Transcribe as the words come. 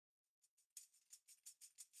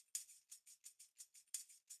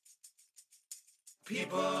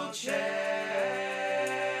People change.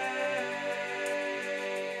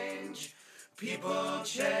 People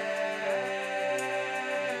change.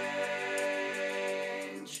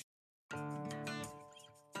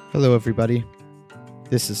 Hello, everybody.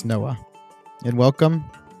 This is Noah, and welcome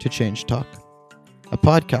to Change Talk, a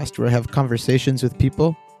podcast where I have conversations with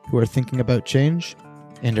people who are thinking about change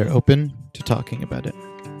and are open to talking about it.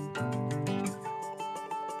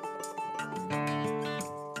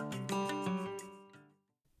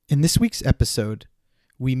 In this week's episode,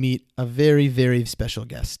 we meet a very, very special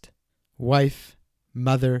guest, wife,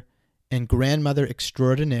 mother, and grandmother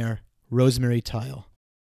extraordinaire, Rosemary Tile.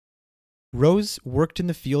 Rose worked in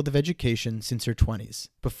the field of education since her 20s,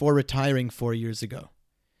 before retiring 4 years ago.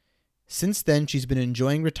 Since then, she's been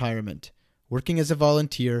enjoying retirement, working as a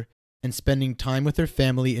volunteer, and spending time with her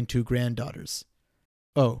family and 2 granddaughters.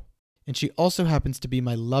 Oh, and she also happens to be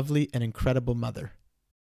my lovely and incredible mother.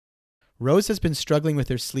 Rose has been struggling with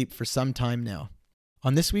her sleep for some time now.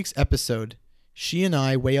 On this week's episode, she and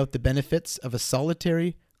I weigh out the benefits of a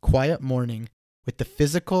solitary, quiet morning with the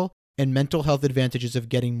physical and mental health advantages of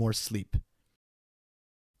getting more sleep.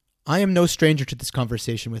 I am no stranger to this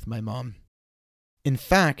conversation with my mom. In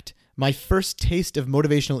fact, my first taste of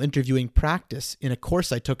motivational interviewing practice in a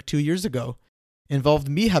course I took 2 years ago involved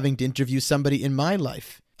me having to interview somebody in my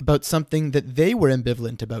life about something that they were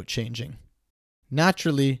ambivalent about changing.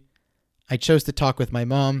 Naturally, I chose to talk with my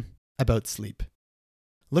mom about sleep.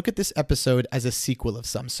 Look at this episode as a sequel of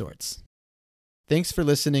some sorts. Thanks for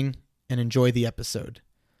listening and enjoy the episode.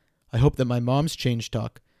 I hope that my mom's Change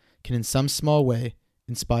Talk can in some small way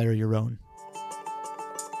inspire your own.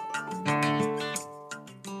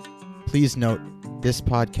 Please note, this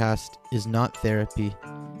podcast is not therapy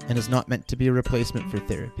and is not meant to be a replacement for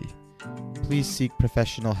therapy. Please seek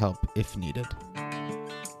professional help if needed.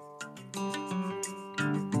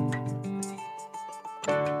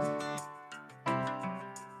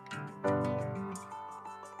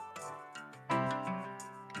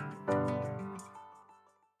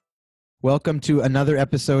 Welcome to another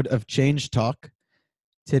episode of Change Talk.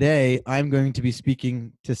 Today, I'm going to be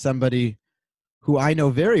speaking to somebody who I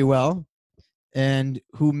know very well and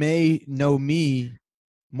who may know me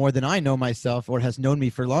more than I know myself, or has known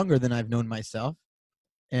me for longer than I've known myself.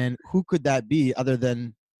 And who could that be other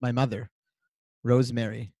than my mother,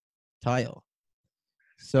 Rosemary Tile?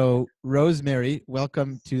 So, Rosemary,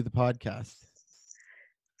 welcome to the podcast.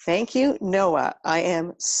 Thank you, Noah. I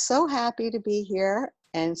am so happy to be here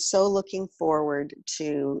and so looking forward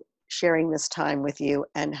to sharing this time with you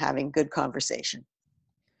and having good conversation.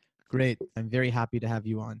 Great. I'm very happy to have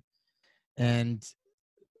you on. And,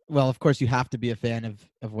 well, of course, you have to be a fan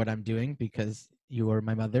of what I'm doing because you are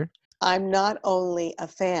my mother. I'm not only a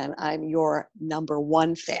fan, I'm your number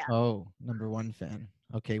one fan. Oh, number one fan.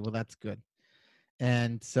 Okay, well, that's good.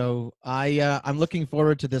 And so I'm looking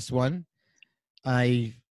forward to this one.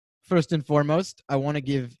 First and foremost, I want to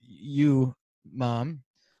give you, Mom.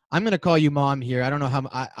 I'm going to call you Mom here. I don't know how,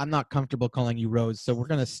 I'm not comfortable calling you Rose, so we're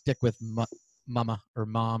going to stick with Mama or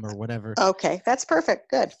Mom or whatever. Okay, that's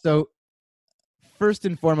perfect. Good. So first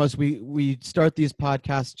and foremost, we start these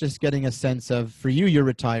podcasts just getting a sense of, for you, you're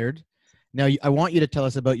retired. Now, I want you to tell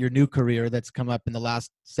us about your new career that's come up in the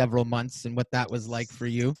last several months and what that was like for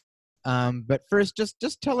you. But first,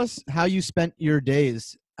 just tell us how you spent your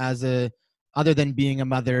days other than being a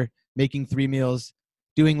mother, making 3 meals,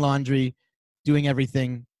 doing laundry, doing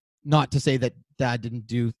everything. Not to say that Dad didn't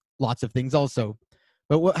do lots of things also,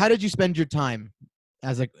 but how did you spend your time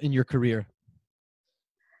in your career?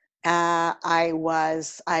 I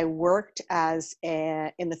worked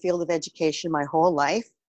in the field of education my whole life,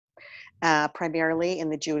 primarily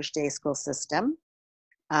in the Jewish day school system.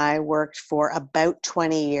 I worked for about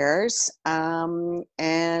 20 years and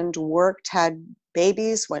had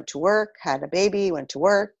babies, went to work, had a baby, went to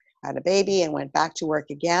work, had a baby, and went back to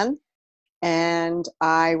work again. And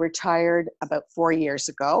I retired about 4 years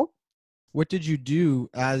ago. What did you do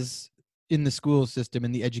in the school system,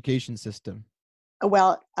 in the education system?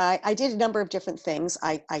 Well, I did a number of different things.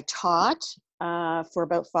 I taught for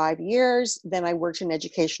about 5 years. Then I worked in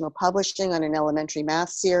educational publishing on an elementary math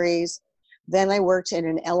series. Then I worked in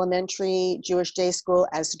an elementary Jewish day school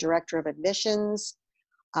as director of admissions.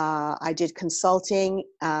 I did consulting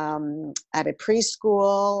at a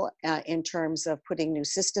preschool in terms of putting new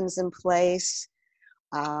systems in place,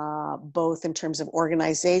 both in terms of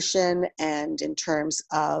organization and in terms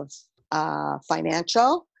of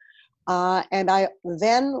financial. And I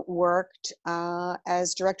then worked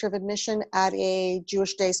as director of admission at a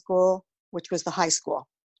Jewish day school, which was the high school.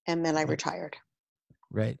 And then I retired.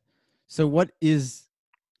 Right. So what does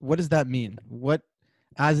that mean? What,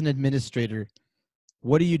 as an administrator,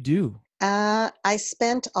 What do you do? I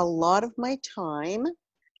spent a lot of my time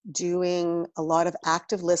doing a lot of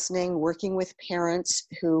active listening, working with parents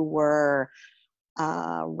who were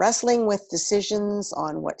wrestling with decisions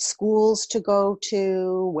on what schools to go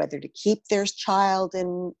to, whether to keep their child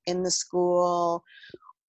in the school,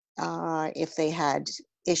 if they had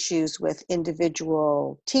issues with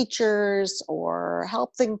individual teachers, or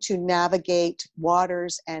help them to navigate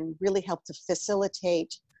waters and really help to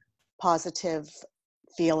facilitate positive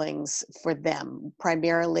feelings for them.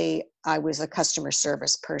 Primarily, I was a customer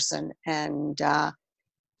service person and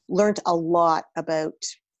learned a lot about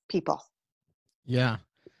people. Yeah,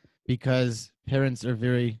 because parents are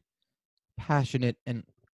very passionate and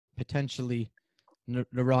potentially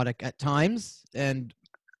neurotic at times, and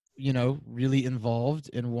really involved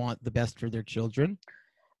and want the best for their children.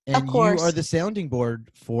 Of And you are course, the sounding board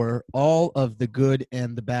for all of the good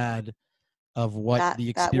and the bad of what the that would be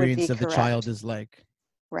experience of the child correct. is like.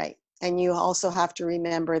 Right. And you also have to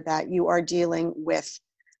remember that you are dealing with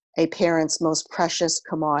a parent's most precious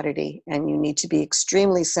commodity, and you need to be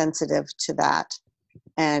extremely sensitive to that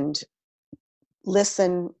and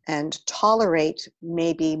listen and tolerate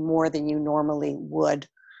maybe more than you normally would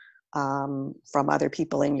from other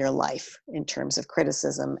people in your life in terms of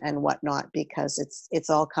criticism and whatnot, because it's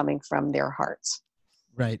all coming from their hearts.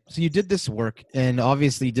 Right. So you did this work, and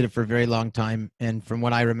obviously you did it for a very long time, and from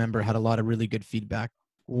what I remember had a lot of really good feedback.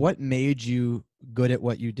 What made you good at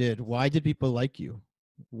what you did? Why did people like you?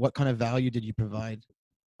 What kind of value did you provide?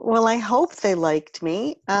 Well, I hope they liked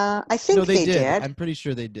me. I No, think they they did. did. I'm pretty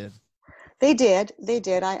sure they did. They did. They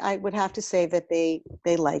did. I would have to say that they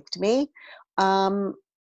liked me. Um,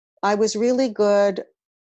 I was really good,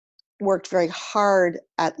 worked very hard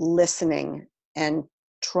at listening and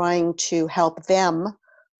trying to help them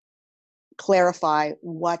clarify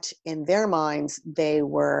what in their minds they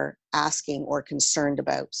were asking or concerned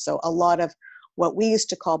about. So a lot of what we used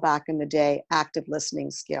to call back in the day active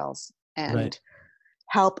listening skills, Right. and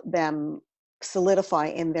help them solidify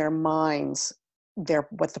in their minds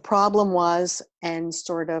what the problem was, and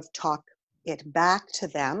sort of talk it back to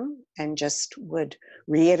them, and just would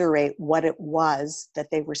reiterate what it was that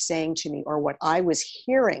they were saying to me, or what I was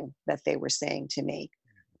hearing that they were saying to me.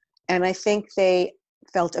 And I think they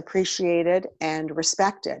felt appreciated and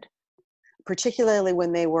respected, particularly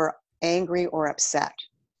when they were angry or upset.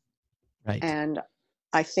 Right. And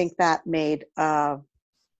I think that made a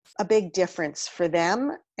big difference for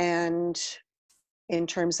them, and in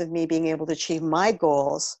terms of me being able to achieve my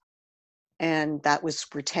goals, and that was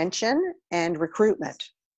retention and recruitment,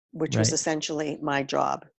 which was Right. essentially my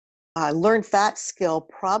job. I learned that skill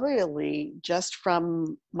probably just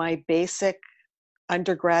from my basic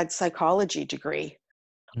undergrad psychology degree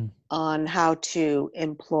Mm. on how to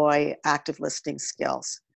employ active listening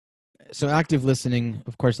skills. So active listening,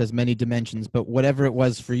 of course, has many dimensions, but whatever it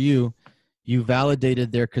was for you, you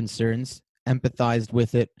validated their concerns, empathized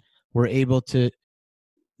with it, were able to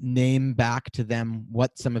name back to them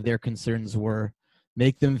what some of their concerns were,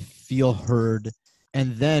 make them feel heard,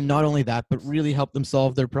 and then not only that, but really help them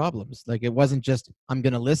solve their problems. Like, it wasn't just, I'm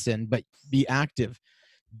going to listen, but be active,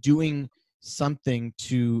 doing something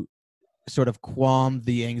to sort of qualm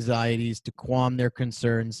the anxieties, to qualm their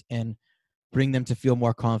concerns, and bring them to feel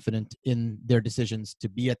more confident in their decisions to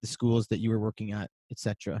be at the schools that you were working at,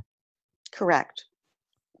 etc. Correct.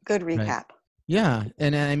 Good Right. recap. Yeah.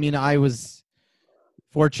 And I mean, I was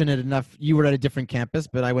fortunate enough, you were at a different campus,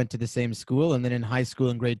 but I went to the same school. And then in high school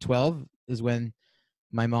in grade 12 is when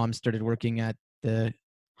my mom started working at the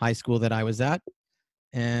high school that I was at.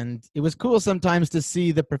 And it was cool sometimes to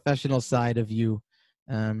see the professional side of you.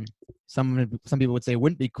 Some people would say it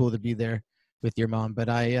wouldn't be cool to be there with your mom, but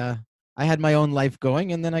I had my own life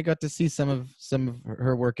going, and then I got to see some of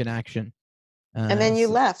her work in action. And then you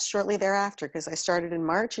So, left shortly thereafter, because I started in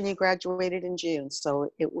March and you graduated in June. So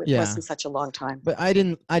it yeah, wasn't such a long time. but I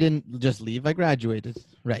didn't just leave. I graduated.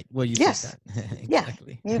 Right. Well, you said Yes. that. Yeah.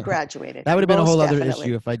 Exactly. You graduated. That would have been a Most whole other definitely.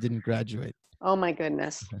 issue if I didn't graduate. Oh my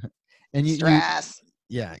goodness. And you Stress.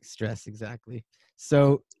 yeah, stress, exactly.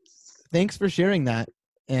 So thanks for sharing that.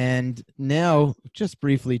 And now, just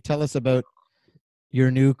briefly, tell us about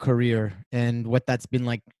your new career and what that's been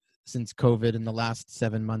like since COVID in the last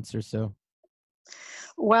 7 months or so.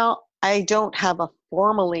 Well, I don't have a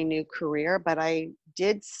formally new career, but I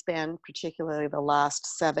did spend particularly the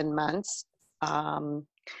last 7 months um,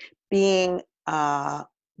 being a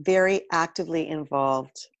very actively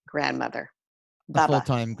involved grandmother. A Baba,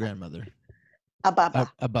 full-time grandmother, a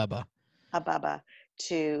baba, a baba. a baba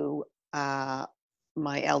to uh,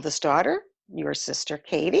 my eldest daughter, your sister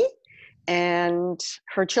Katie, and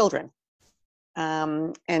her children.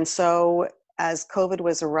 And so as COVID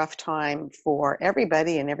was a rough time for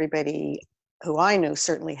everybody, and everybody who I knew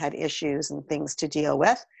certainly had issues and things to deal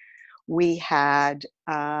with, we had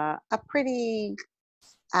a pretty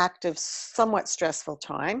active, somewhat stressful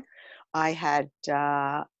time. I had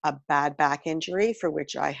a bad back injury for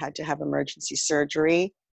which I had to have emergency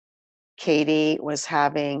surgery. Katie was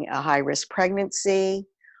having a high-risk pregnancy,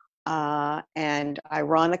 and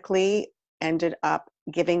ironically ended up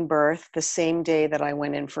giving birth the same day that I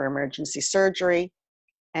went in for emergency surgery.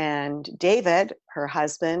 And David, her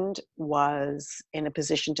husband, was in a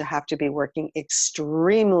position to have to be working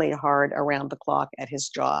extremely hard around the clock at his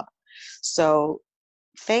job. So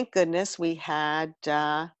thank goodness we had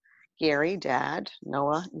Gary, Dad,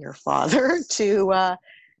 Noah, your father, to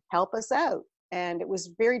help us out. And it was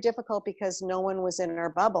very difficult because no one was in our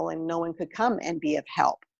bubble and no one could come and be of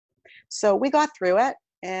help. So we got through it,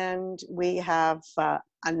 and we have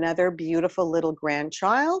another beautiful little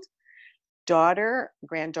grandchild,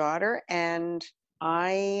 granddaughter, and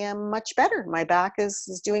I am much better. My back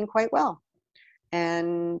is doing quite well.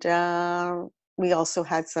 And we also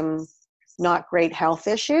had some not great health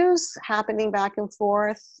issues happening back and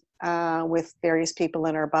forth with various people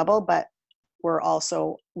in our bubble, but we're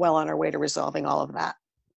also well on our way to resolving all of that.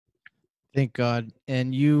 Thank God.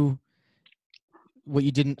 And what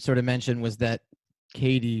you didn't sort of mention was that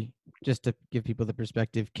Katie, just to give people the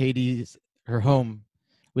perspective, her home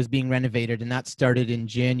was being renovated, and that started in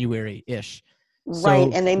January-ish. Right,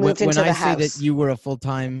 So and they moved into the when I house. say that you were a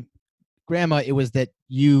full-time grandma, it was that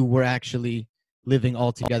you were actually living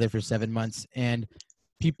all together for 7 months, and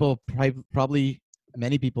people probably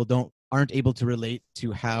many people aren't able to relate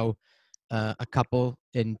to how a couple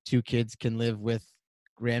and two kids can live with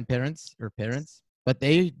grandparents or parents, but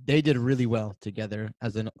they did really well together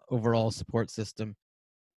as an overall support system.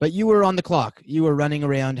 But you were on the clock. You were running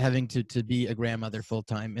around having to be a grandmother full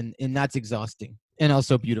time, and that's exhausting and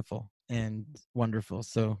also beautiful and wonderful.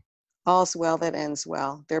 So all's well that ends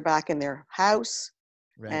well. They're back in their house,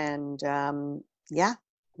 right. and yeah,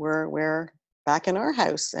 we're back in our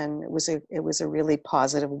house, and it was a really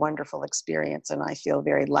positive, wonderful experience, and I feel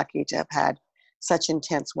very lucky to have had such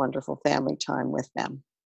intense, wonderful family time with them.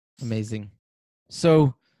 Amazing.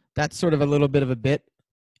 So that's sort of a little bit of a bit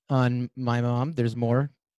on my mom. There's more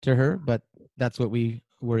to her, but that's what we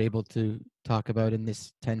were able to talk about in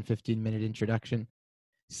this 10-15 minute introduction.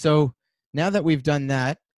 So now that we've done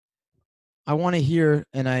that, I want to hear,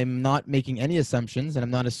 and I'm not making any assumptions, and I'm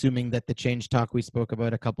not assuming that the change talk we spoke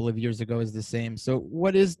about a couple of years ago is the same. So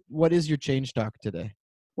what is your change talk today?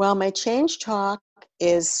 Well, my change talk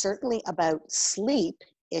is certainly about sleep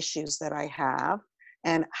issues that I have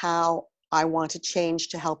and how I want to change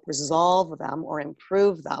to help resolve them or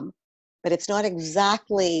improve them. But it's not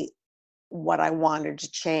exactly what I wanted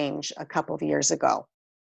to change a couple of years ago,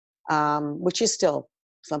 which is still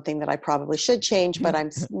something that I probably should change, but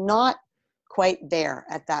I'm not quite there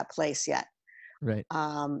at that place yet. Right.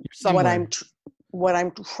 What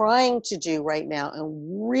I'm trying to do right now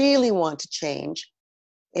and really want to change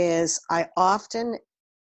is I often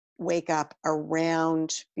wake up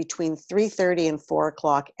around between 3:30 and 4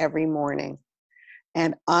 o'clock every morning.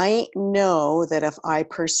 And I know that if I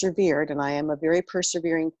persevered, and I am a very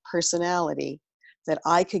persevering personality, that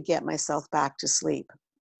I could get myself back to sleep.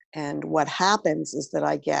 And what happens is that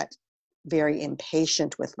I get very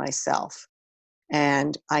impatient with myself.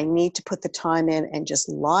 And I need to put the time in and just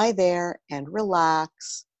lie there and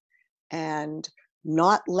relax and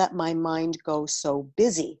not let my mind go so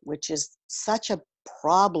busy, which is such a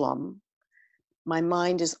problem. My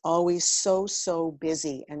mind is always so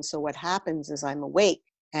busy. And so what happens is I'm awake,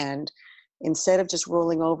 and instead of just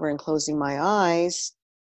rolling over and closing my eyes,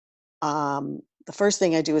 the first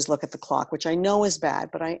thing I do is look at the clock, which I know is bad,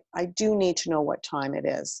 but I do need to know what time it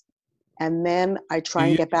is. And then I try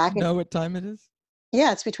and get back. Know what time it is?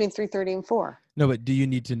 Yeah, it's between 3:30 and 4. No, but do you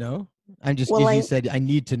need to know? I'm just, Well, you said I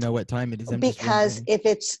need to know what time it is. because if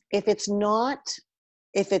it's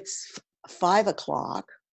 5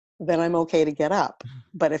 o'clock, then I'm okay to get up.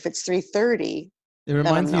 But if it's 3:30, it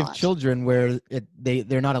reminds me of children where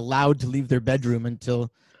they're not allowed to leave their bedroom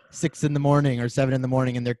until 6 in the morning or 7 in the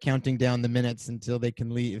morning, and they're counting down the minutes until they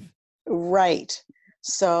can leave. Right.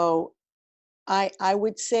 So I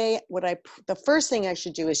would say the first thing I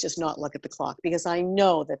should do is just not look at the clock, because I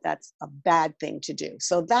know that that's a bad thing to do.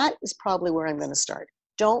 So that is probably where I'm going to start.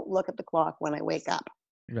 Don't look at the clock when I wake up.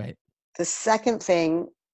 Right. The second thing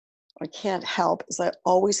I can't help is I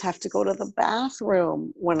always have to go to the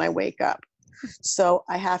bathroom when I wake up. So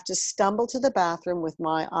I have to stumble to the bathroom with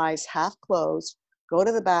my eyes half closed, go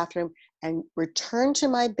to the bathroom, and return to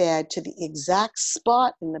my bed, to the exact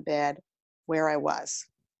spot in the bed where I was.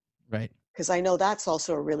 Right. because I know that's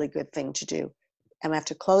also a really good thing to do. And I have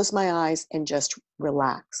to close my eyes and just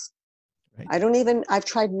relax. Right. I've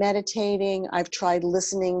tried meditating, I've tried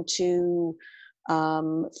listening to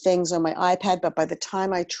things on my iPad, but by the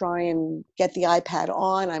time I try and get the iPad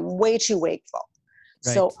on, I'm way too wakeful.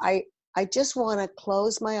 Right. So I just want to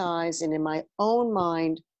close my eyes and in my own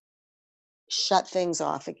mind, shut things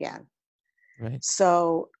off again. Right.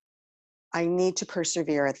 So I need to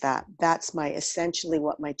persevere at that. That's essentially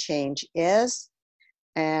what my change is.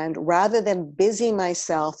 And rather than busy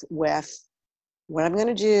myself with what I'm going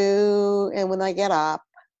to do and when I get up,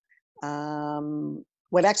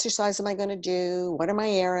 what exercise am I going to do? What are my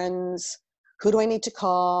errands? Who do I need to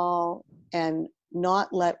call? And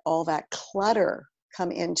not let all that clutter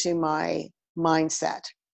come into my mindset.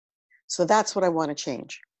 So that's what I want to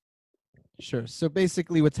change. Sure. So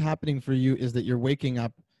basically what's happening for you is that you're waking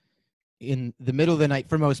up in the middle of the night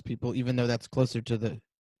for most people, even though that's closer to the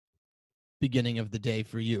beginning of the day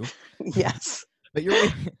for you. Yes. But you're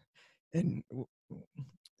and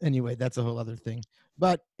anyway, that's a whole other thing.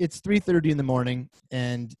 But it's 3:30 in the morning,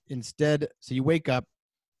 and so you wake up,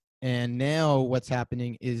 and now what's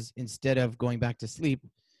happening is instead of going back to sleep,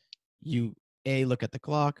 you look at the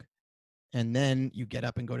clock, and then you get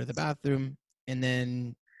up and go to the bathroom, and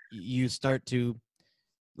then you start to,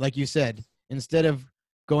 like you said, instead of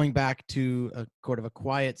going back to a sort of a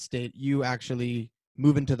quiet state, you actually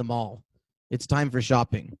move into the mall. It's time for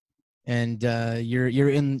shopping, and you're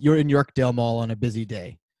in Yorkdale Mall on a busy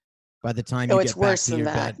day. By the time you get back to your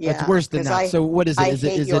bed, it's worse than that. So what is it? I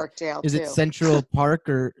hate Yorkdale is it Central Park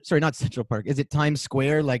not Central Park? Is it Times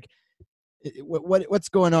Square? Like, what's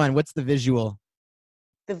going on? What's the visual?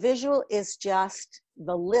 The visual is just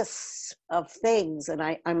the lists of things, and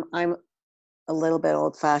I'm a little bit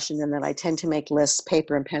old-fashioned in that I tend to make lists,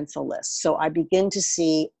 paper and pencil lists. So I begin to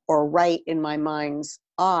see or write in my mind's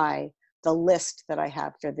eye the list that I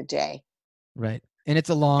have for the day. Right, and it's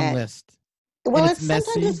a long list. Well,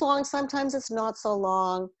 sometimes it's long, sometimes it's not so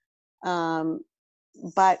long,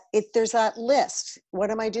 but there's that list.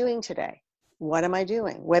 What am I doing today? What am I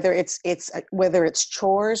doing? Whether it's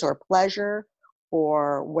chores or pleasure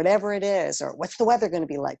or whatever it is, or what's the weather going to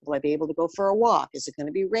be like? Will I be able to go for a walk? Is it going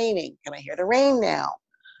to be raining? Can I hear the rain now?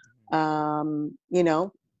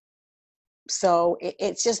 So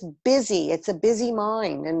it's just busy. It's a busy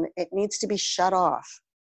mind, and it needs to be shut off.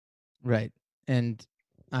 Right. And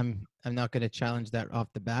I'm not going to challenge that off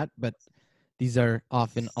the bat, but these are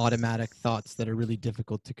often automatic thoughts that are really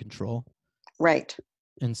difficult to control. Right.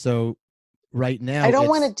 And so right now, I don't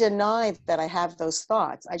want to deny that I have those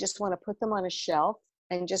thoughts. I just want to put them on a shelf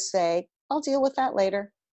and just say, I'll deal with that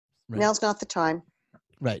later. Right. Now's not the time.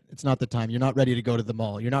 Right. It's not the time. You're not ready to go to the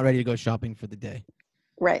mall. You're not ready to go shopping for the day.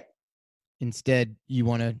 Right. Instead, you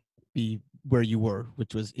want to be where you were,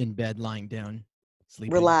 which was in bed, lying down,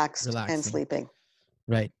 sleeping. Relaxing. And sleeping.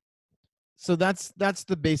 Right. So that's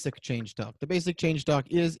the basic change talk. The basic change talk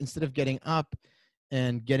is instead of getting up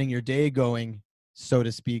and getting your day going, so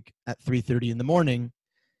to speak, at 3:30 in the morning,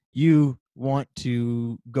 you want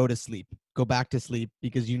to go to sleep, go back to sleep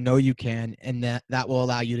because you know you can, and that will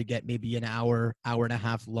allow you to get maybe an hour and a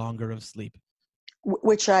half longer of sleep.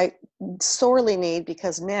 Which I sorely need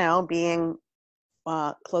because now being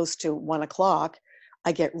close to 1 o'clock,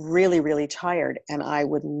 I get really, really tired, and I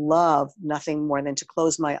would love nothing more than to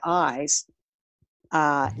close my eyes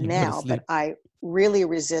now, but I really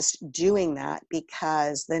resist doing that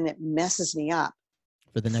because then it messes me up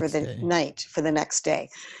for the next day.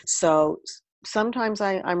 So sometimes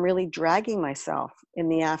I'm really dragging myself in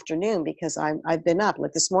the afternoon because I've been up.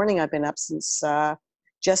 Like this morning, I've been up since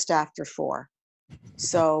just after 4.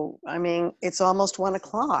 So, I mean, it's almost 1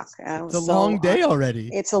 o'clock. It's a long day already.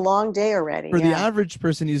 It's a long day already. For the average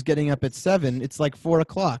person who's getting up at 7, it's like 4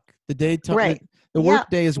 o'clock. The day, the work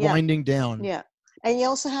day is winding down. Yeah. And you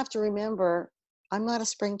also have to remember, I'm not a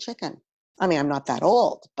spring chicken. I mean, I'm not that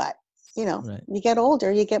old, but right. You get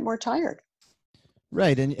older, you get more tired.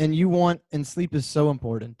 Right. And sleep is so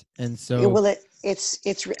important. And so, well, it's,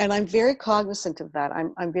 and I'm very cognizant of that.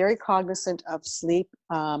 I'm very cognizant of sleep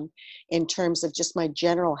in terms of just my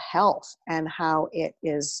general health and how it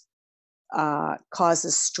is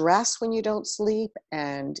causes stress when you don't sleep,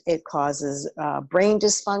 and it causes brain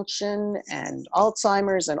dysfunction and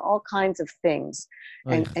Alzheimer's and all kinds of things.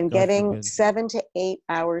 And getting 7 to 8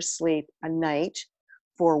 hours sleep a night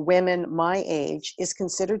for women my age is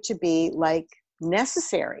considered to be like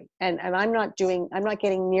necessary. And I'm not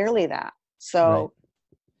getting nearly that. So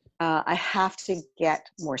I have to get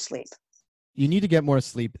more sleep. You need to get more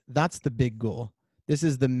sleep. That's the big goal. This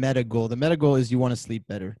is the meta goal. The meta goal is you want to sleep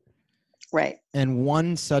better. Right. And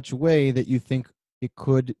one such way that you think it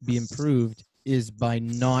could be improved is by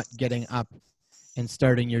not getting up and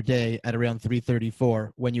starting your day at around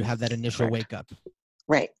 3:34 when you have that initial Correct. wake up.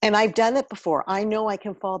 Right. And I've done it before. I know I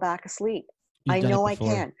can fall back asleep. You've I done it know I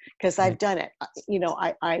before. can because Right. I've done it.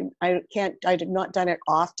 I can't, I have not done it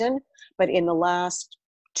often, but in the last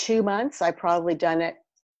 2 months, I've probably done it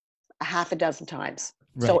a half a dozen times.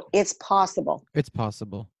 Right. So it's possible. It's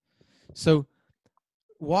possible. So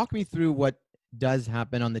walk me through what does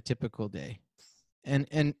happen on the typical day. And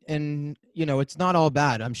it's not all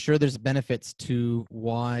bad. I'm sure there's benefits to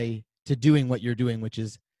doing what you're doing, which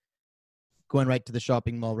is going right to the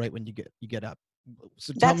shopping mall right when you get up.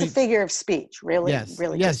 So tell That's me. a figure of speech, really. Yes.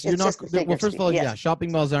 Really, Yes. You're it's not. just a figure Well, of first of speech. all, Yes. yeah,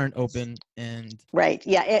 shopping malls aren't open, and Right.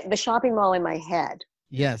 Yeah. The shopping mall in my head.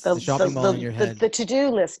 yes, the shopping mall in your head, The to-do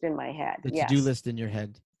list in my head. the Yes. to-do list in your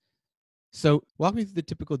head. So walk me through the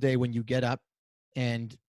typical day when you get up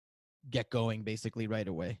and get going basically right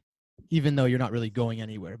away, even though you're not really going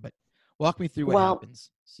anywhere. But walk me through what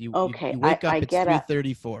happens. So you wake up. It's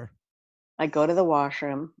 3:34. I go to the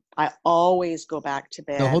washroom. I always go back to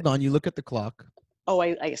bed. No, hold on. You look at the clock. Oh,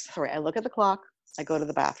 I look at the clock. I go to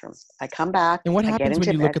the bathroom. I come back. And what I get happens when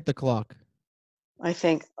into you bed. look at the clock? I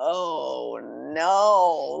think, oh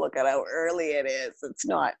no, look at how early it is. It's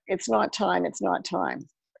not time. It's not time.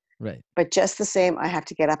 Right. But just the same, I have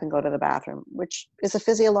to get up and go to the bathroom, which is a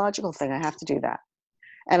physiological thing. I have to do that.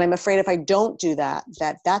 And I'm afraid if I don't do that,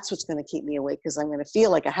 that's what's going to keep me awake, because I'm going to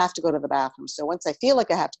feel like I have to go to the bathroom. So once I feel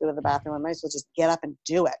like I have to go to the bathroom, I might as well just get up and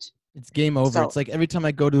do it. It's game over. So, it's like every time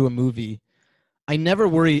I go to a movie, I never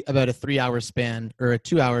worry about a 3-hour span or a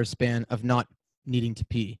 2-hour span of not needing to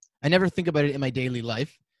pee. I never think about it in my daily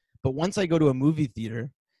life. But once I go to a movie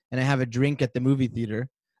theater and I have a drink at the movie theater,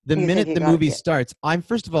 the minute the movie starts, I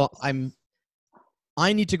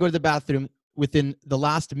need to go to the bathroom within the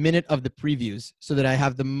last minute of the previews so that I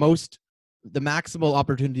have the maximal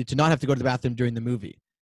opportunity to not have to go to the bathroom during the movie.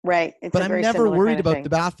 Right. But I'm never worried about the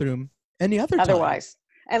bathroom any other time. Otherwise.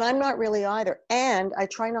 And I'm not really either. And I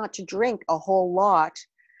try not to drink a whole lot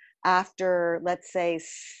after, let's say,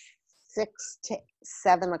 6 to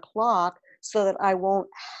 7 o'clock, so that I won't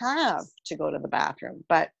have to go to the bathroom.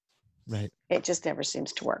 But right. It just never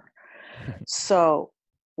seems to work. So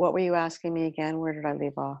what were you asking me again? Where did I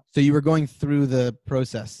leave off? So you were going through the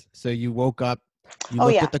process. So you woke up, you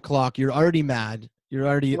looked at the clock, you're already mad. You're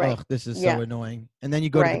already, this is so annoying. And then you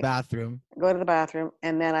go to the bathroom. Go to the bathroom,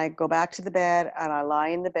 and then I go back to the bed, and I lie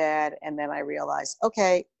in the bed, and then I realize,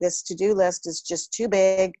 okay, this to-do list is just too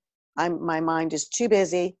big. My mind is too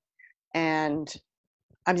busy, and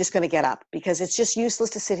I'm just going to get up, because it's just useless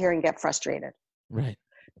to sit here and get frustrated. Right.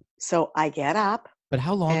 So I get up. But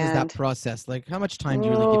how long is that process? Like, how much time do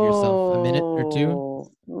you really give yourself? A minute or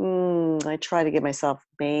two? I try to give myself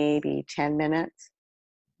maybe 10 minutes.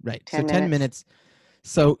 Right. 10 minutes.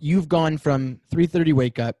 So you've gone from 3:30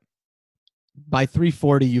 wake up. By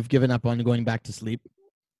 3:40, you've given up on going back to sleep.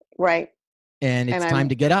 Right. And it's time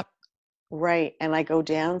to get up. Right. And I go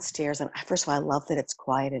downstairs, and first of all, I love that it's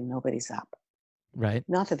quiet and nobody's up. Right.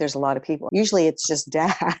 Not that there's a lot of people. Usually it's just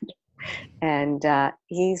Dad. And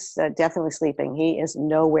he's definitely sleeping. He is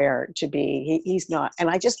nowhere to be. He's not. And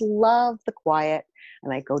I just love the quiet.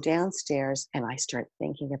 And I go downstairs and I start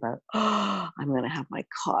thinking about, I'm going to have my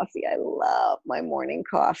coffee. I love my morning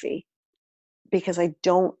coffee, because I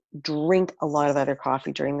don't drink a lot of other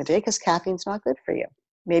coffee during the day, because caffeine's not good for you.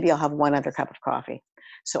 Maybe I'll have one other cup of coffee.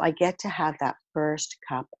 So I get to have that first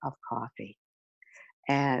cup of coffee.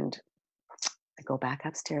 And I go back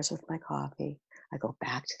upstairs with my coffee. I go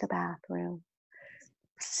back to the bathroom,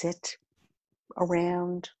 sit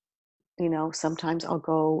around, sometimes I'll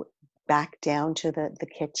go back down to the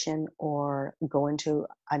kitchen or go into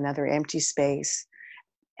another empty space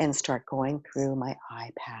and start going through my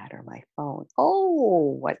iPad or my phone.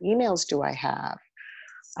 Oh, what emails do I have?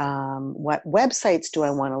 What websites do I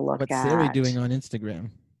want to look at? What's Sari doing on Instagram?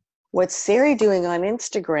 What's Sari doing on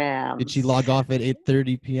Instagram? Did she log off at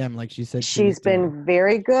 8:30 p.m. like she said? She's been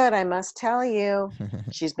very good, I must tell you.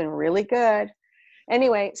 She's been really good.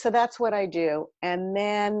 Anyway, so that's what I do. And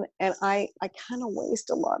I kind of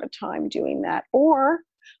waste a lot of time doing that. Or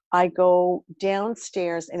I go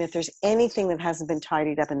downstairs, and if there's anything that hasn't been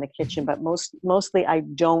tidied up in the kitchen, but mostly I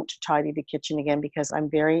don't tidy the kitchen again, because I'm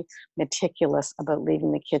very meticulous about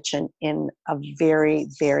leaving the kitchen in a very,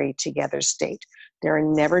 very together state. There are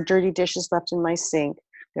never dirty dishes left in my sink.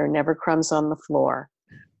 There are never crumbs on the floor.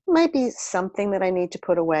 Might be something that I need to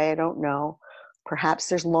put away. I don't know. Perhaps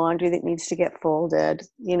there's laundry that needs to get folded.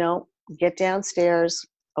 Get downstairs,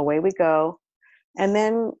 away we go. And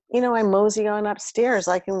then, I mosey on upstairs.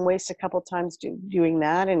 I can waste a couple times doing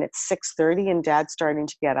that, and it's 6:30 and Dad's starting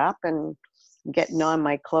to get up, and getting on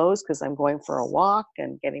my clothes because I'm going for a walk,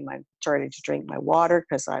 and starting to drink my water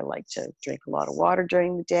because I like to drink a lot of water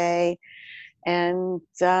during the day. And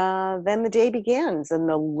then the day begins and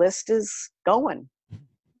the list is going.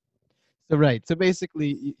 So, right. So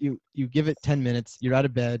basically you give it 10 minutes, you're out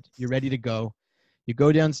of bed, you're ready to go. You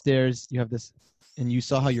go downstairs, you have this, and you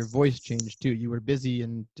saw how your voice changed too. You were busy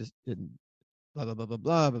and just blah, blah, blah, blah,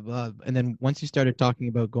 blah, blah, blah. And then once you started talking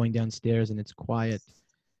about going downstairs and it's quiet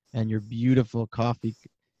and your beautiful coffee,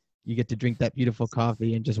 you get to drink that beautiful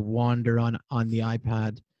coffee and just wander on the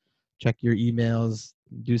iPad, check your emails,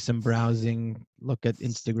 do some browsing, look at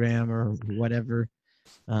Instagram or whatever.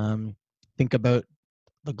 Think about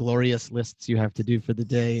the glorious lists you have to do for the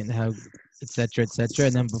day and how, et cetera, et cetera.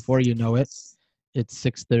 And then before you know it, it's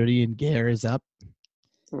 6:30 and Gare is up.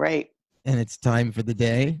 Right. And it's time for the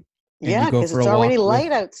day. Yeah, because it's already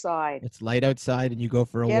light outside. It's light outside and you go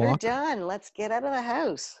for a walk. Get her done. Let's get out of the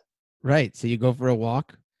house. Right. So you go for a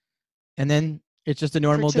walk and then it's just a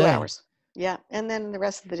normal for 2 day. hours. Yeah. And then the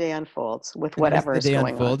rest of the day unfolds with whatever is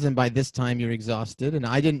going on. And by this time you're exhausted. And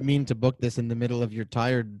I didn't mean to book this in the middle of your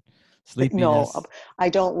tired sleepiness. No,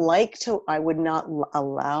 I would not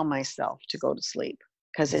allow myself to go to sleep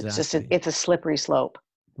because it's a slippery slope.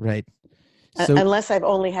 Right. So, unless I've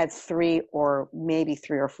only had 3 or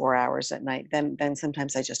 4 hours at night, then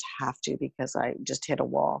sometimes I just have to because I just hit a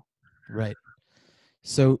wall. Right.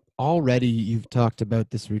 So already you've talked about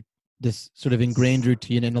this sort of ingrained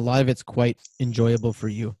routine, and a lot of it's quite enjoyable for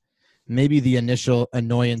you. Maybe the initial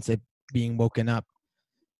annoyance at being woken up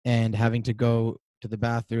and having to go to the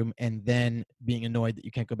bathroom and then being annoyed that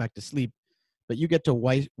you can't go back to sleep, but you get to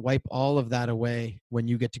wipe all of that away when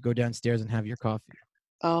you get to go downstairs and have your coffee.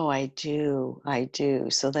 Oh, I do.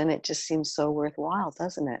 So then it just seems so worthwhile,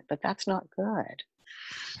 doesn't it? But that's not good.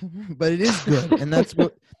 But it is good. And that's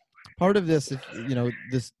what part of this,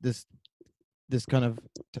 this kind of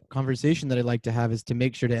conversation that I like to have is to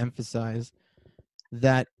make sure to emphasize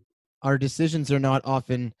that our decisions are not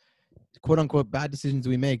often quote unquote bad decisions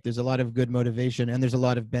we make. There's a lot of good motivation and there's a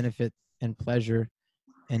lot of benefit and pleasure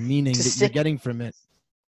and meaning that you're getting from it.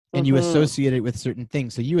 And you associate it with certain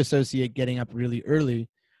things. So you associate getting up really early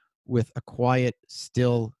with a quiet,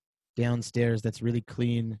 still downstairs that's really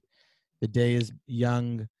clean. The day is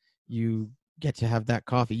young. You get to have that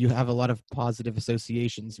coffee. You have a lot of positive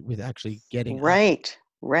associations with actually getting right.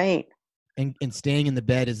 And staying in the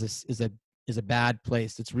bed is a bad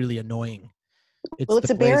place. It's really annoying. It's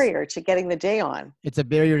a barrier to getting the day on. It's a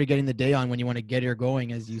barrier to getting the day on when you want to get her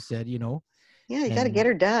going, as you said, Yeah, you got to get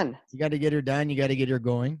her done. You got to get her done. You got to get her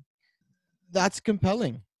going. That's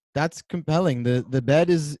compelling. The bed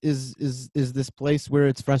is this place where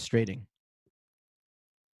it's frustrating.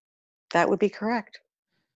 That would be correct.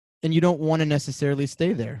 And you don't want to necessarily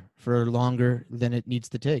stay there for longer than it needs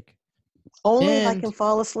to take. Only if I can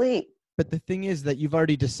fall asleep. But the thing is that you've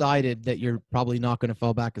already decided that you're probably not going to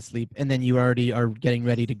fall back asleep, and then you already are getting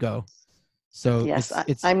ready to go. So yes,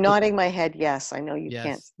 I'm nodding my head. Yes, I know you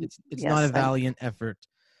can't. It's not a valiant effort.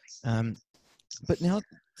 But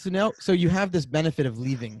so you have this benefit of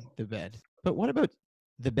leaving the bed. But what about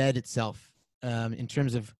the bed itself? In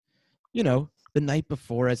terms of, the night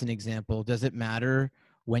before, as an example, does it matter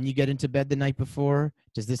when you get into bed the night before?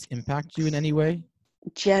 Does this impact you in any way?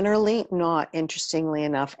 Generally not, interestingly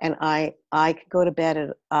enough. And I could go to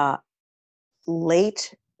bed at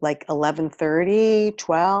late, like 11:30,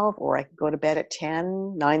 12, or I could go to bed at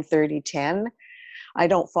 10, 9:30, 10. I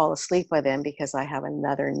don't fall asleep by then because I have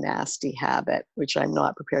another nasty habit, which I'm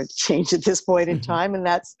not prepared to change at this point in time, and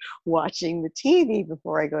that's watching the TV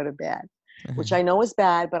before I go to bed, which I know is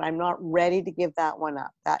bad, but I'm not ready to give that one up.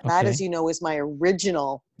 That, as you know, is my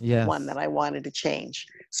original one that I wanted to change.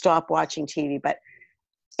 Stop watching TV, but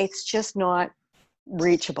it's just not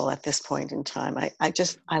reachable at this point in time. I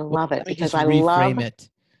love it because I love it.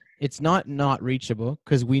 It's not reachable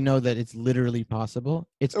because we know that it's literally possible.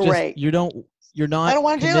 It's just you're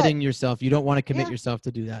not committing yourself. You don't want to commit yourself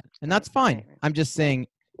to do that. And that's fine. Right. I'm just saying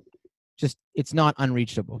it's not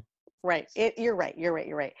unreachable. Right. You're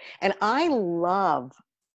right. And I love,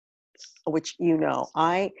 which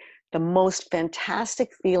the most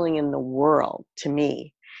fantastic feeling in the world to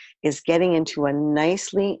me is getting into a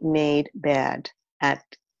nicely made bed at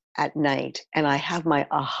night, and I have my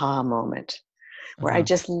aha moment where I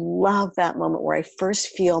just love that moment where I first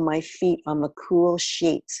feel my feet on the cool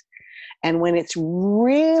sheets. And when it's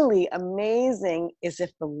really amazing is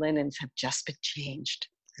if the linens have just been changed.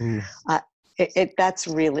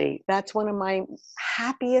 That's one of my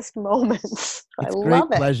happiest moments. It's I love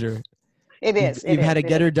great it. Pleasure. It is. You've had a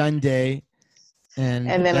get her done day. And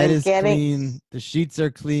the bed is clean. The sheets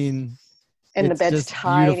are clean. And the bed's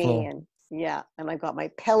tidy. Beautiful. Yeah. And I got my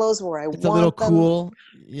pillows where I It's a little want them. cool,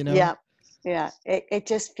 you know? Yeah. Yeah. It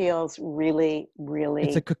just feels really, It's a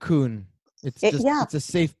really, cocoon. It's it, just, yeah. it's a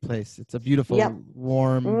safe place. It's a Yep. beautiful,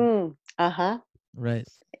 warm, Uh-huh. right,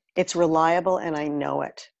 It's reliable and I know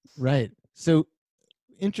it. right. So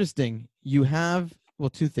interesting. You have, well,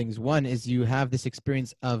 two things. One is you have this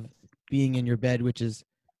experience of being in your bed, which is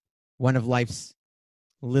one of life's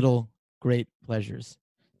little great pleasures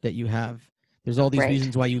that you have. There's all these Right.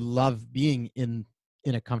 reasons why you love being in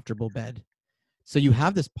a comfortable bed. So you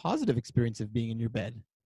have this positive experience of being in your bed.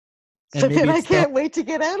 And But then maybe I it's the can't wait to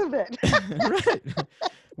get out of it. right.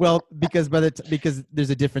 Well, because because there's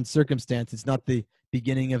a different circumstance. It's not the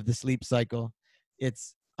beginning of the sleep cycle.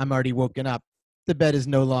 It's I'm already woken up. The bed is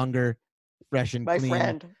no longer fresh and My clean.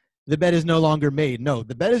 friend. The bed is no longer made. No,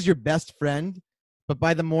 the bed is your best friend, but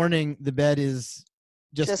by the morning the bed is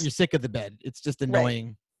just you're Just sick of the bed. It's just right.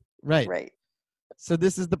 annoying. Right. Right. So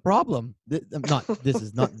this is the problem. Not this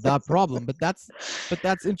is not the problem, but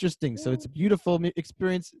that's interesting. So it's a beautiful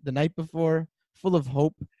experience the night before, full of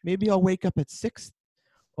hope. Maybe I'll wake up at 6.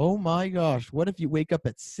 Oh my gosh, what if you wake up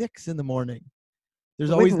at 6 in the morning?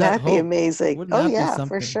 There's always Wouldn't that that be hope. amazing? Wouldn't Oh that be yeah, for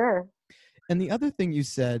something? sure. And the other thing you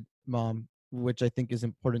said, Mom, which I think is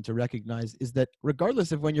important to recognize, is that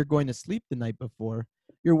regardless of when you're going to sleep the night before,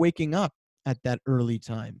 you're waking up at that early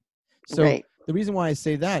time. So Right. the reason why I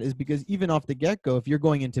say that is because even off the get-go, if you're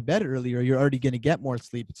going into bed earlier, you're already going to get more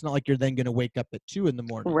sleep. It's not like you're then going to wake up at 2 in the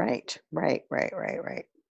morning. Right. Right. Right. Right. Right.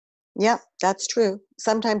 Yeah, that's true.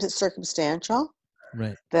 Sometimes it's circumstantial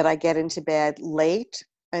Right. that I get into bed late,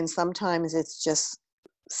 and sometimes it's just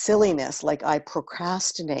silliness, like I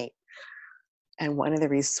procrastinate. And one of the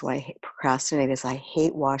reasons why I procrastinate is I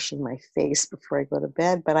hate washing my face before I go to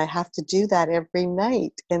bed, but I have to do that every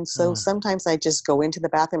night. And so Oh, sometimes I just go into the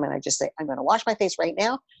bathroom and I just say, I'm going to wash my face right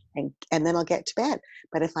now, and then I'll get to bed.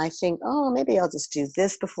 But if I think, oh, maybe I'll just do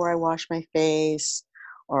this before I wash my face,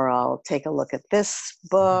 or I'll take a look at this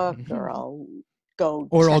book, or I'll go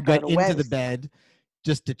or I'll check get out a into web. the bed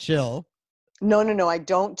just to chill. No, no, no, I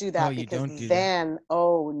don't do Oh, that you because don't do that. then,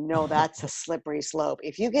 oh no, that's a slippery slope.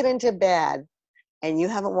 If you get into bed and you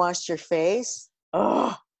haven't washed your face,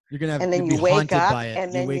 oh, and You'll then be you wake haunted up by it.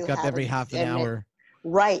 and You then you wake up every haven't, half an and then, hour.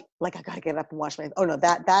 right, like I gotta get up and wash my, oh no,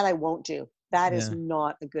 that I won't do. That is Yeah.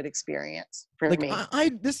 not a good experience for Like me.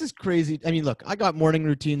 I this is crazy. I mean, look, I got morning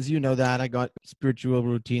routines, you know that. I got spiritual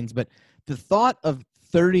routines, but the thought of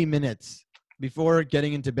 30 minutes before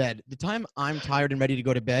getting into bed, the time I'm tired and ready to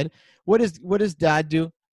go to bed, what does dad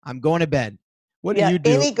do? I'm going to bed. What do Yeah, you in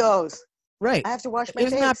do? he goes. Right. I have to wash my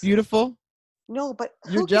Isn't that face. beautiful? No, but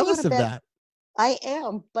You're who can go jealous to of bed? that. I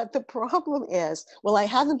am, but the problem is, well, I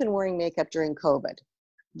haven't been wearing makeup during COVID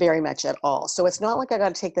very much at all. So it's not like I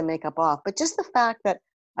got to take the makeup off, but just the fact that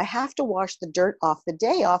I have to wash the dirt off the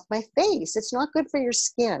day off my face. It's not good for your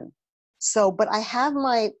skin. So, but I have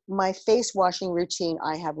my face washing routine.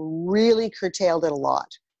 I have really curtailed it a lot.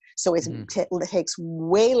 So Mhm. it takes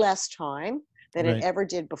way less time than it Right. ever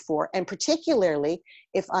did before. And particularly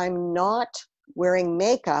if I'm not wearing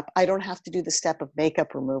makeup, I don't have to do the step of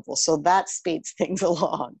makeup removal. So that speeds things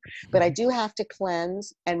along. But I do have to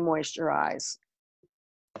cleanse and moisturize.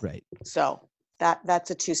 Right. So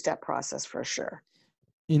that's a two-step process for sure.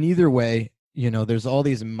 In either way, there's all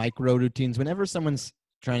these micro routines. Whenever someone's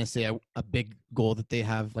trying to say a big goal that they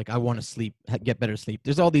have, like I want to sleep, get better sleep,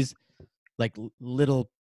 there's all these like little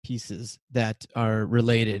pieces that are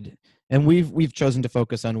related, and we've chosen to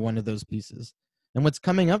focus on one of those pieces. And what's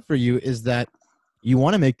coming up for you is that you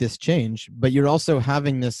want to make this change, but you're also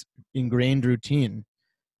having this ingrained routine.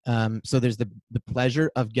 So there's the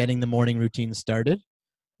pleasure of getting the morning routine started,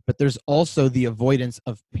 but there's also the avoidance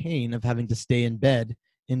of pain of having to stay in bed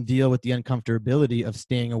and deal with the uncomfortability of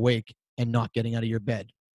staying awake and not getting out of your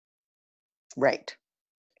bed. Right.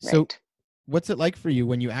 So Right. what's it like for you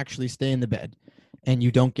when you actually stay in the bed and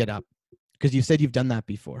you don't get up? Because you said you've done that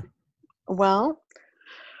before. Well,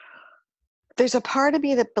 there's a part of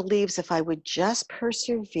me that believes if I would just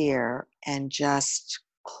persevere and just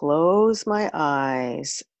close my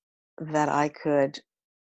eyes, that I could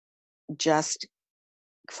just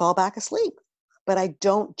fall back asleep. But I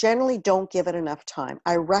generally don't give it enough time.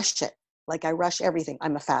 I rush it. Like I rush everything.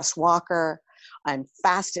 I'm a fast walker. I'm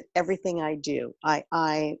fast at everything I do.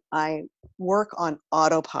 I work on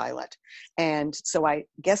autopilot. And so I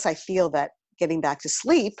guess I feel that getting back to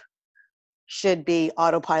sleep should be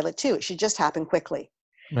autopilot too. It should just happen quickly.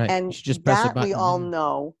 Right. You And should just press a that we all button.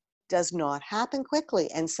 know does not happen quickly.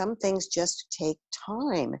 And some things just take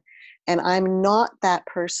time. And I'm not that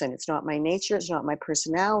person. It's not my nature. It's not my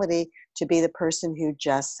personality to be the person who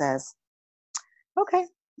just says, okay,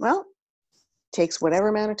 well, takes whatever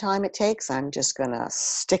amount of time it takes. I'm just going to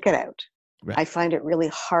stick it out. Right. I find it really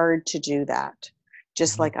hard to do that.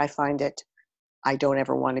 Just Mhm. like I don't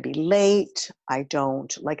ever want to be late.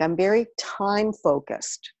 I'm very time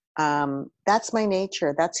focused. That's my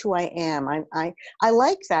nature. That's who I am. I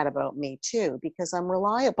like that about me too, because I'm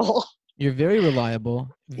reliable. You're very reliable,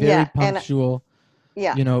 very Yeah. And punctual,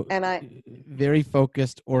 yeah. you know, And very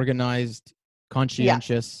focused, organized, yeah.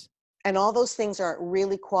 conscientious. And all those things are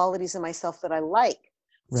really qualities in myself that I like.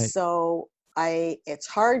 Right. So it's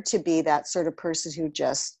hard to be that sort of person who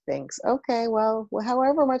just thinks, okay, well,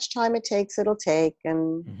 however much time it takes, it'll take,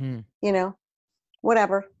 and Mm-hmm.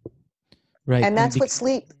 Whatever. Right. And that's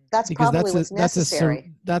that's because probably what's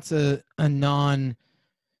necessary. that's a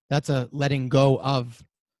letting go of.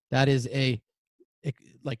 That is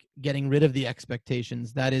like getting rid of the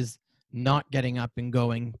expectations. That is not getting up and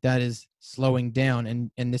going. That is slowing down.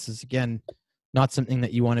 And this is, again, not something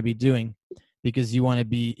that you want to be doing, because you want to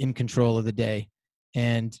be in control of the day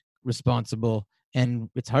and responsible. And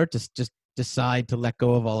it's hard to just decide to let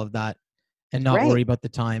go of all of that and not worry Right. about the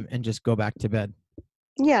time and just go back to bed.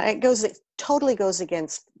 Yeah, it totally goes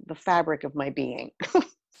against the fabric of my being.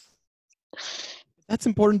 That's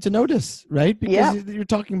important to notice, right? Yeah. Because you're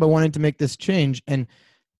talking about wanting to make this change. And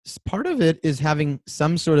part of it is having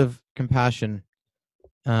some sort of compassion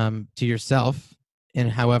to yourself in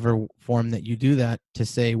however form that you do that, to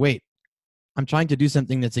say, wait, I'm trying to do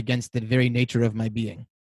something that's against the very nature of my being.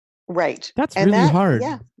 Right. That's And really hard.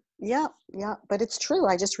 Yeah. But it's true.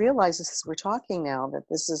 I just realized this as we're talking now, that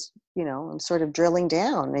this is, I'm sort of drilling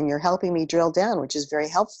down, and you're helping me drill down, which is very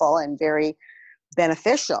helpful and very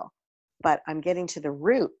beneficial. But I'm getting to the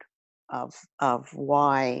root of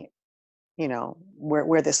why,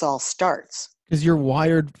 where this all starts. Because you're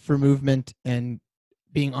wired for movement and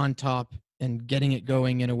being on top and getting it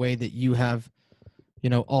going in a way that you have,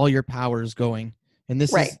 all your powers going. And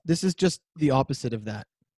this is just the opposite of that.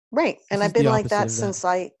 Right. And I've been like that since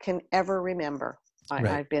I can ever remember.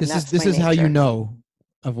 I've been, this is how you know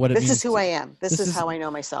of what it means. This is who I am. This is how I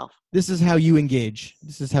know myself. This is how you engage.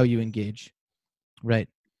 Right.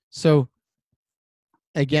 So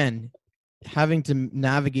again, having to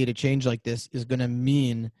navigate a change like this is going to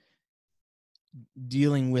mean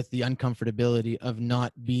dealing with the uncomfortability of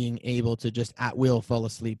not being able to just at will fall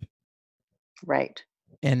asleep. Right.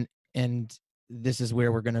 And this is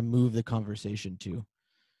where we're going to move the conversation to.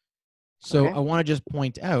 So I want to just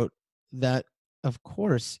point out that, of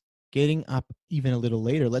course, getting up even a little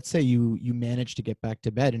later, let's say you manage to get back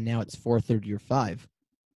to bed and now it's 4:30 or 5,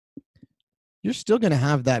 you're still going to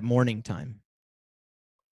have that morning time.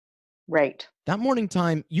 Right. That morning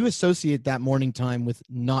time, you associate that morning time with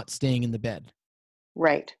not staying in the bed.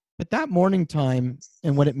 Right. But that morning time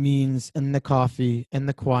and what it means, and the coffee and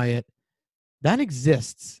the quiet, that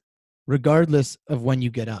exists regardless of when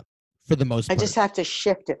you get up, for the most part. I just have to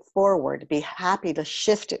shift it forward, be happy to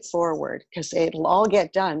shift it forward, because it'll all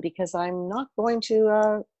get done, because I'm not going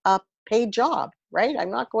to a paid job, right?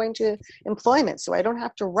 I'm not going to employment, so I don't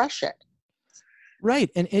have to rush it.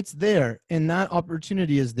 Right. And it's there, and that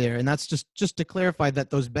opportunity is there. And that's just to clarify that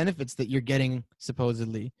those benefits that you're getting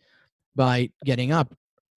supposedly by getting up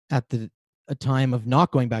at a time of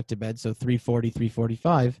not going back to bed, so 3:40,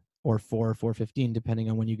 3:45, or 4 or 4:15, depending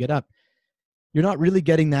on when you get up, you're not really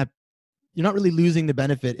getting that. You're not really losing the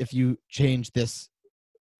benefit if you change this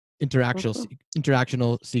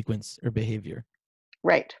interactional sequence or behavior.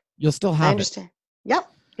 Right. You'll still have I understand. Yep,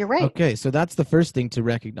 you're right. Okay, so that's the first thing to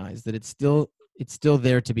recognize, that it's still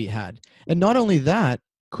there to be had. And not only that,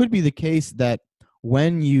 could be the case that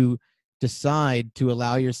when you decide to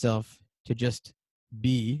allow yourself to just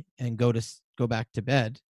be and go back to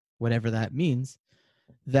bed, whatever that means,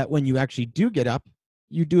 that when you actually do get up,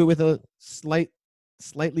 you do it with a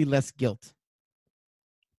slightly less guilt.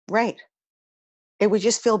 Right. It would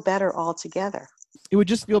just feel better altogether.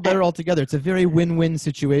 It's a very win-win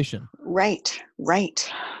situation. Right.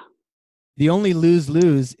 The only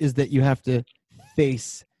lose-lose is that you have to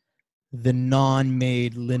face the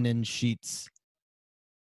non-made linen sheets,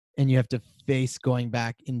 and you have to face going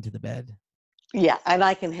back into the bed. Yeah, and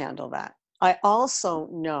I can handle that. I also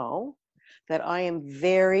know that I am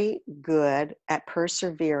very good at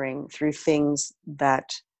persevering through things that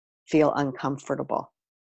feel uncomfortable.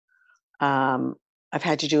 I've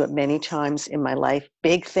had to do it many times in my life,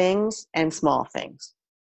 big things and small things,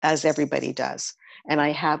 as everybody does. And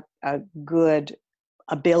I have a good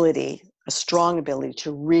ability, a strong ability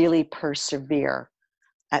to really persevere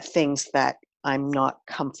at things that I'm not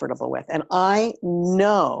comfortable with. And I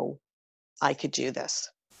know I could do this.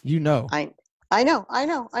 I know.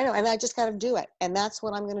 And I just got to do it. And that's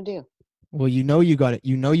what I'm going to do. Well, you know you got it.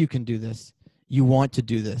 You know you can do this. You want to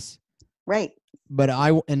do this. Right. But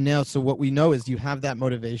so what we know is you have that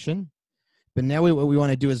motivation, but now what we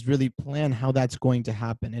want to do is really plan how that's going to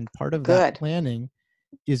happen. And part of that Good. planning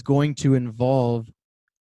is going to involve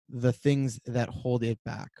the things that hold it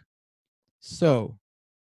back. So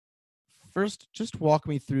first, just walk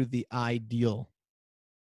me through the ideal.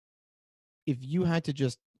 If you had to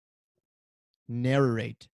just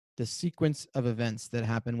narrate the sequence of events that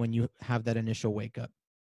happen when you have that initial wake up,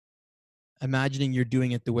 imagining you're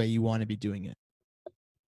doing it the way you want to be doing it,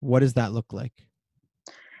 what does that look like?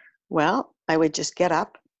 Well, I would just get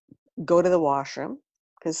up, go to the washroom,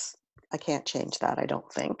 because I can't change that, I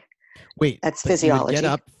don't think. Wait, that's but physiology. You would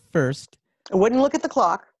get up first. I wouldn't look at the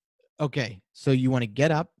clock. Okay, so you want to get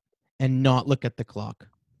up and not look at the clock.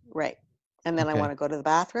 Right. And then I want to go to the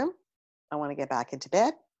bathroom. I want to get back into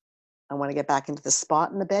bed. I want to get back into the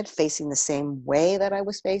spot in the bed facing the same way that I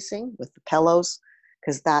was facing with the pillows,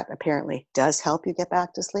 because that apparently does help you get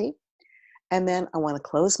back to sleep. And then I want to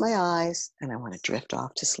close my eyes and I want to drift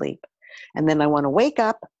off to sleep. And then I want to wake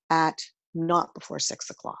up at not before 6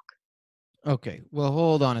 o'clock. Okay, well,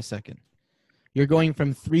 hold on a second. You're going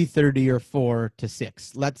from 3:30 or 4 to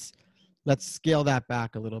 6. Let's scale that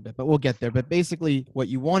back a little bit, but we'll get there. But basically what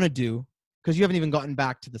you want to do, because you haven't even gotten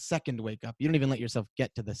back to the second wake up. You don't even let yourself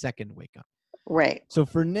get to the second wake up. Right. So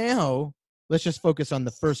for now, let's just focus on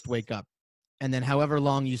the first wake up. And then however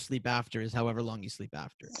long you sleep after is however long you sleep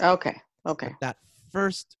after. Okay. Okay. But that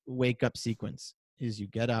first wake up sequence is you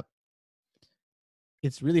get up.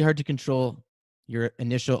 It's really hard to control your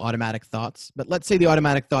initial automatic thoughts. But let's say the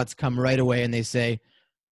automatic thoughts come right away and they say,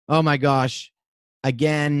 oh my gosh,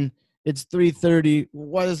 again, it's 3:30.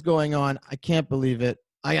 What is going on? I can't believe it.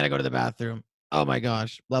 I got to go to the bathroom. Oh my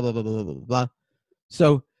gosh, blah, blah, blah, blah, blah, blah.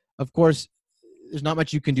 So, of course, there's not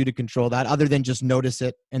much you can do to control that other than just notice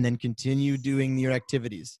it and then continue doing your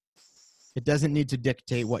activities. It doesn't need to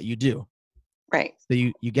dictate what you do. Right. So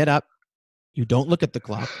you get up, you don't look at the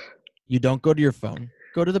clock, you don't go to your phone,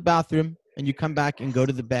 go to the bathroom, and you come back and go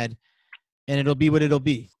to the bed, and it'll be what it'll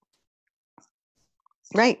be.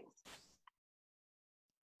 Right.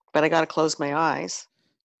 But I got to close my eyes.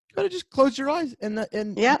 You got to just close your eyes. And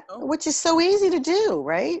yeah, you know, which is so easy to do,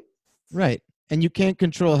 right? Right. And you can't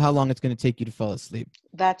control how long it's going to take you to fall asleep.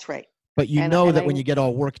 That's right. But you know that when you get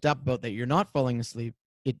all worked up about that you're not falling asleep,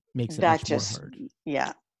 it makes it much more hard.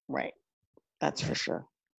 Yeah, right. That's for sure.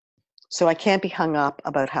 So I can't be hung up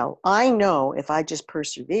about how I know if I just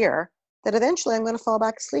persevere that eventually I'm going to fall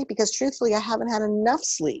back asleep, because truthfully, I haven't had enough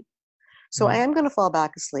sleep. So I am going to fall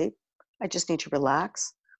back asleep. I just need to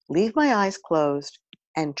relax, leave my eyes closed,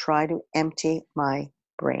 and try to empty my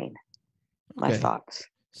brain, my thoughts.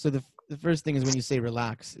 So the first thing is, when you say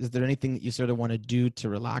relax, is there anything that you sort of want to do to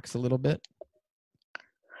relax a little bit?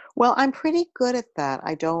 Well, I'm pretty good at that.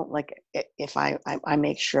 I don't like if I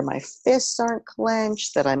make sure my fists aren't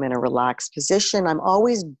clenched, that I'm in a relaxed position. I'm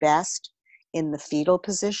always best in the fetal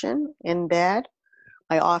position in bed.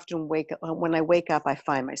 I often wake up, when I wake up, I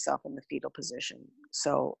find myself in the fetal position.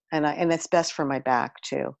 So, and it's best for my back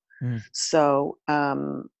too. So,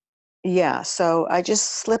 yeah, so I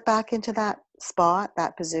just slip back into that spot,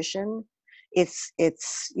 that position. It's,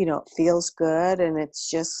 you know, it feels good, and it's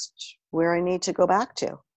just where I need to go back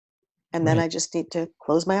to. And then I just need to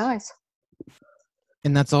close my eyes.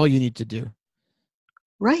 And that's all you need to do.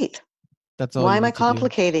 Right. That's all. Why am I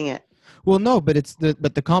complicating it? Well, no, but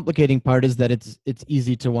the complicating part is that it's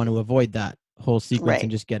easy to want to avoid that whole sequence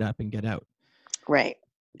and just get up and get out. Right.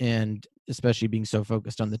 And especially being so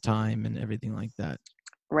focused on the time and everything like that.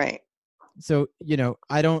 Right. So, you know,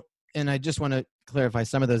 I just want to clarify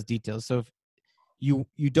some of those details. So if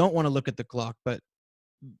you don't want to look at the clock, but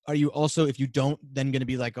are you also, if you don't, then going to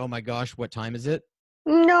be like, oh my gosh, what time is it?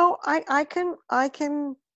 No, I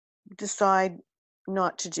can decide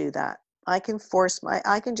not to do that. I can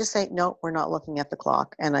just say, no, we're not looking at the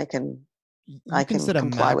clock, and I can set a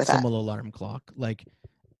comply with that. Maximal alarm clock, like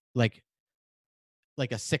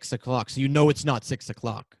a 6 o'clock. So you know it's not 6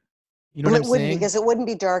 o'clock. You know what I'm saying? It wouldn't, because it wouldn't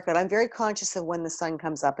be dark, but I'm very conscious of when the sun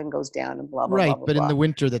comes up and goes down and blah, blah, blah, blah, but blah. In the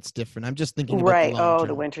winter, that's different. I'm just thinking about the long term.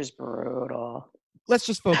 The winter's brutal. Let's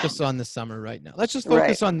just focus on the summer right now. Let's just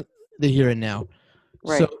focus on the here and now.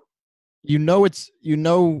 Right. So you know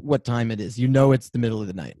what time it is. You know it's the middle of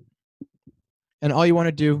the night. And all you want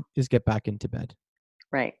to do is get back into bed.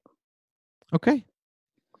 Right. Okay.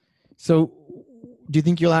 So do you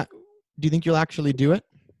think you'll actually do it?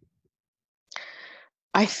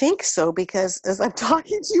 I think so, because as I'm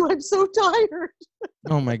talking to you, I'm so tired.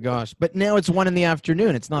 Oh my gosh. But now it's 1 p.m.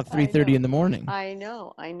 It's not 3:30 in the morning. I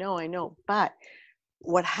know. But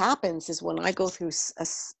what happens is when I go through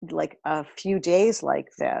a few days like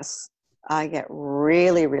this, I get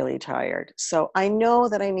really, really tired. So I know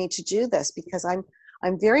that I need to do this because I'm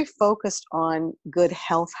very focused on good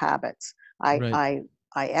health habits. I Right. I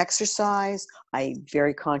I exercise. I'm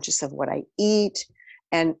very conscious of what I eat,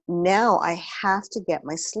 and now I have to get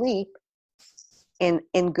my sleep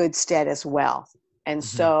in good stead as well. And Hmm.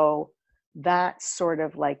 so that's sort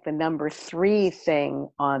of like the number three thing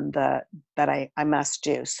on the that I must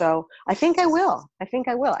do. So I think I will. I think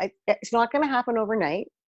I will. It's not going to happen overnight.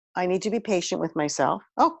 I need to be patient with myself.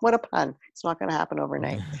 Oh, what a pun. It's not going to happen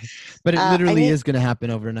overnight. But it I literally need, is going to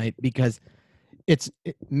happen overnight because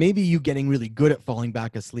maybe you getting really good at falling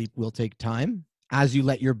back asleep will take time as you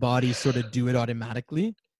let your body sort of do it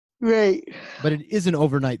automatically. right, But it is an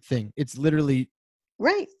overnight thing. It's literally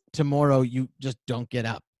right, tomorrow you just don't get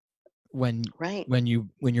up when right, when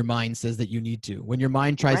your mind says that you need to. When your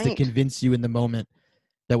mind tries to right, convince you in the moment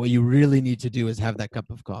that what you really need to do is have that cup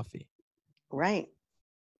of coffee. right.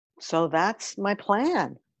 So that's my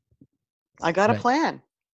plan. I got a Right. plan.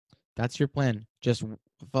 That's your plan. Just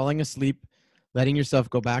falling asleep, letting yourself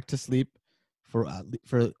go back to sleep for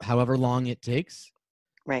however long it takes,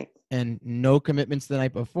 Right, and no commitments the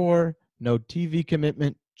night before, no TV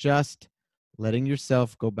commitment, just letting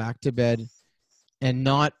yourself go back to bed and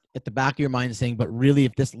not at the back of your mind saying, but really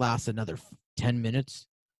if this lasts another 10 minutes,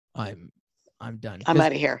 I'm done. I'm Because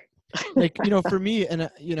out of here. like, for me, and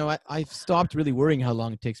I've stopped really worrying how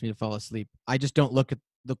long it takes me to fall asleep. I just don't look at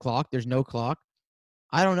the clock. There's no clock.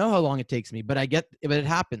 I don't know how long it takes me, but it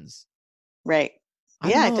happens. Right. I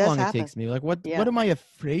don't Yeah, know it how does long it happen. takes me. Like, what Yeah, am I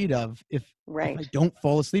afraid of if I right, don't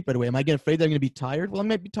fall asleep right away? Am I getting afraid that I'm going to be tired? Well, I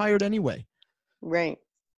might be tired anyway. right.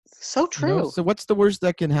 So true. So what's the worst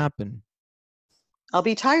that can happen? I'll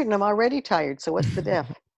be tired and I'm already tired. So what's the diff?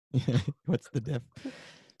 What's the diff?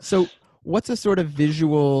 So, what's a sort of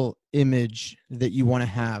visual image that you want to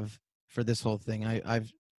have for this whole thing?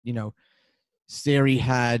 I've, Sari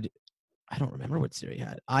had, I don't remember what Sari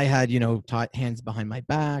had. I had, hands behind my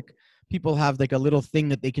back. People have like a little thing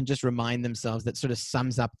that they can just remind themselves that sort of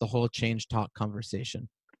sums up the whole change talk conversation.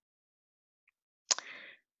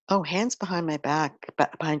 Oh, hands behind my back,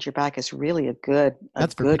 behind your back is really a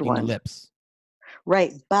That's for good picking your one. lips.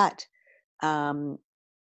 Right. But, um,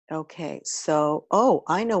 okay. So, oh,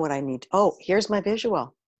 I know what I need. Oh, here's my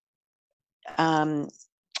visual. Um,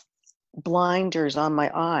 Blinders on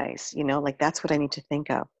my eyes, like that's what I need to think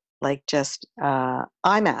of. Like just, eye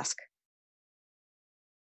mask.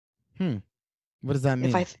 What does that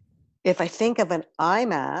If mean? if I think of an eye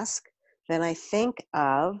mask, then I think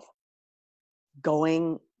of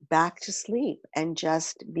going back to sleep and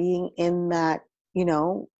just being in that, you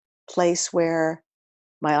know, place where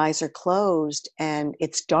my eyes are closed and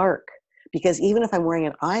it's dark. Because even if I'm wearing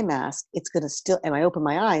an eye mask, it's going to still, and I open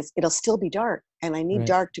my eyes, it'll still be dark. And I need Right.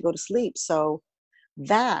 dark to go to sleep. So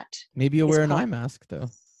that Maybe you'll is wear an eye mask though.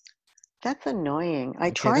 that's annoying. I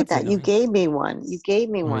Okay, tried that's that. You annoying. gave me one. You gave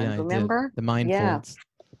me Oh one. yeah, I did. Remember? The Yeah. mindfolds.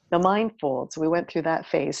 The mind folds. We went through that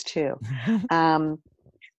phase too. Um,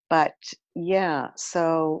 but yeah,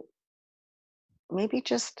 so maybe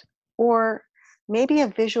just, or maybe a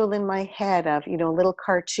visual in my head of, a little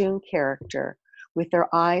cartoon character with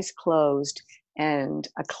their eyes closed and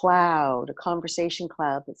a cloud, a conversation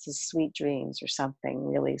cloud that says sweet dreams or something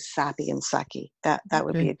really sappy and sucky. That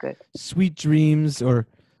would be Okay. a good, Sweet dreams, or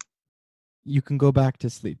you can go back to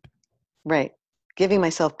sleep. right. Giving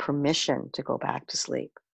myself permission to go back to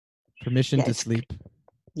sleep. Permission Yeah, to sleep.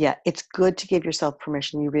 it's good to give yourself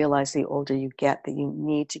permission. You realize the older you get that you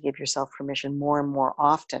need to give yourself permission more and more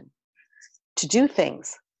often to do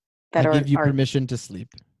things I that give you are permission to sleep.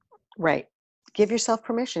 right. Give yourself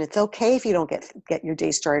permission. It's okay if you don't get your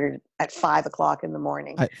day started at 5 o'clock in the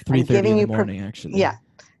morning. At I'm 3:30 giving in the you morning, actually.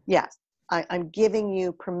 yeah. I'm giving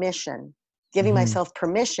you permission, giving myself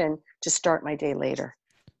permission to start my day later.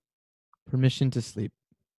 Permission to sleep.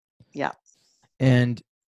 Yeah. And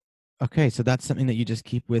okay, so that's something that you just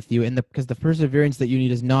keep with you, and because the perseverance that you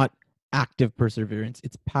need is not active perseverance;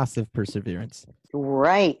 it's passive perseverance.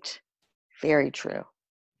 Right. Very true.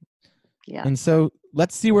 Yeah. And so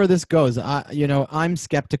let's see where this goes. I'm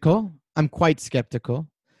skeptical. I'm quite skeptical.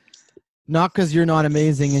 Not because you're not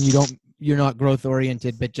amazing and you're not growth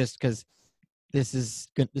oriented, but just because this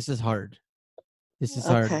is hard. This is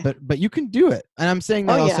hard. Okay. But you can do it. And I'm saying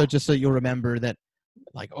that Oh, also yeah. just so you'll remember that,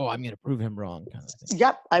 like, oh, I'm going to prove him wrong, kind of thing.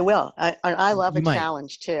 Yep, I will. I love You a might.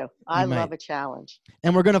 challenge too. I love a challenge.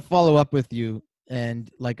 And we're going to follow up with you. And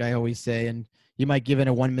like I always say, and you might give in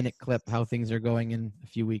a 1-minute clip how things are going in a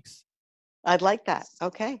few weeks. I'd like that.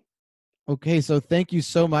 Okay. Okay. So thank you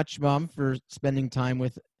so much, Mom, for spending time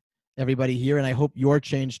with everybody here. And I hope your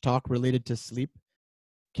change talk related to sleep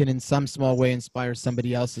can in some small way inspire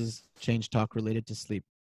somebody else's change talk related to sleep.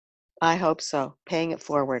 I hope so. Paying it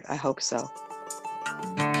forward. I hope so.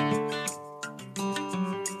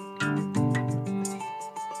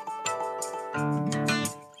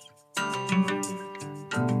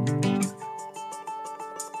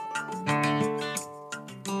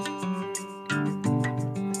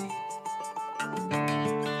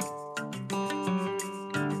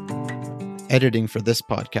 Editing for this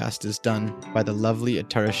podcast is done by the lovely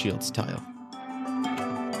Atara Shields Tile.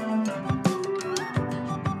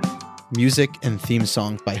 Music and theme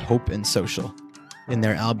song by Hope and Social in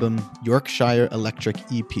their album Yorkshire Electric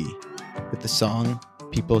EP with the song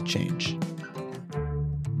People Change.